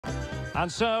And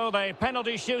so the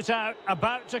penalty shootout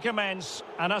about to commence.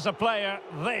 And as a player,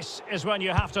 this is when you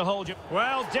have to hold your...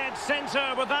 Well, dead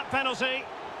centre with that penalty.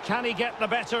 Can he get the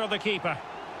better of the keeper?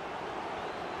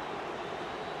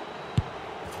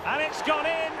 And it's gone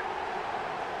in.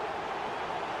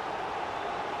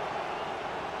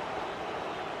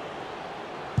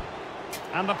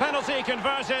 And the penalty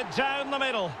converted down the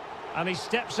middle. And he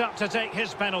steps up to take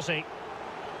his penalty.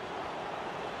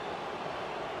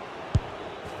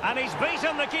 And he's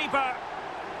beaten the keeper.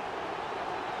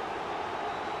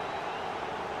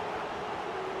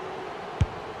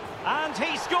 And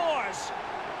he scores.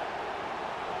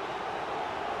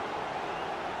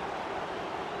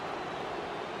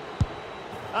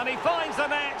 And he finds the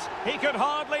net. He could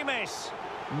hardly miss.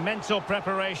 Mental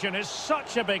preparation is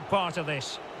such a big part of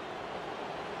this.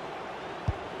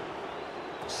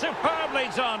 Superbly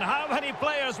done. How many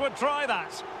players would try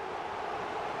that?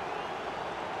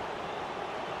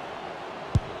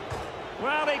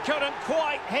 Well, he couldn't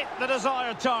quite hit the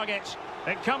desired target.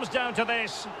 It comes down to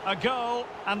this, a goal,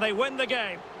 and they win the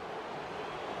game.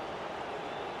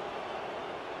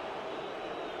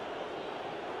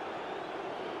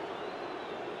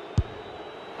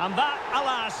 And that,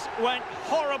 alas, went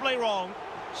horribly wrong.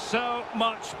 So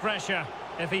much pressure.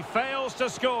 If he fails to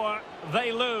score,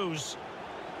 they lose.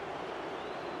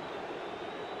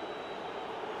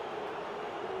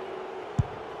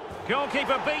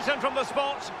 Goalkeeper beaten from the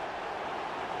spot.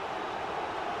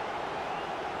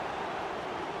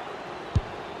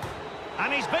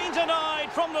 And he's been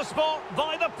denied from the spot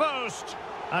by the post.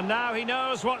 And now he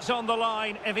knows what's on the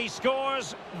line. If he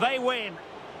scores, they win.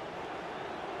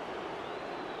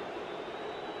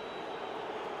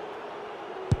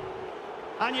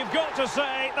 And you've got to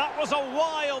say, that was a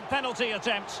wild penalty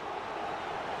attempt.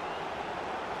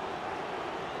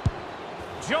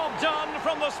 Job done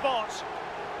from the spot.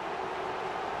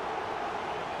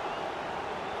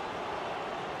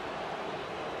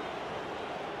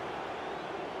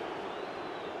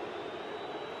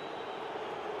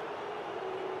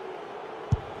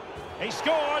 He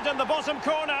scored in the bottom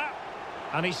corner.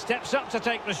 And he steps up to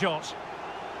take the shot.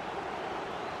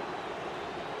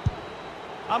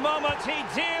 A moment he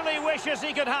dearly wishes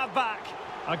he could have back.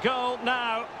 A goal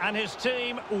now, and his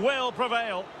team will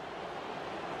prevail.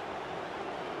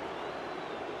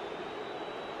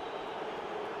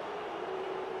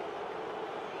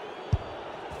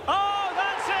 Oh,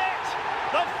 that's it!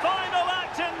 The final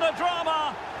act in the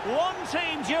drama. One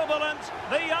team jubilant,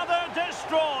 the other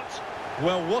distraught.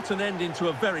 Well, what an ending to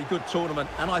a very good tournament,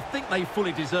 and I think they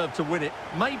fully deserve to win it.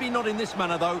 Maybe not in this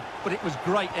manner, though, but it was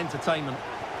great entertainment.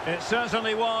 It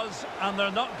certainly was, and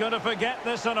they're not going to forget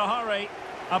this in a hurry.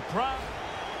 A proud...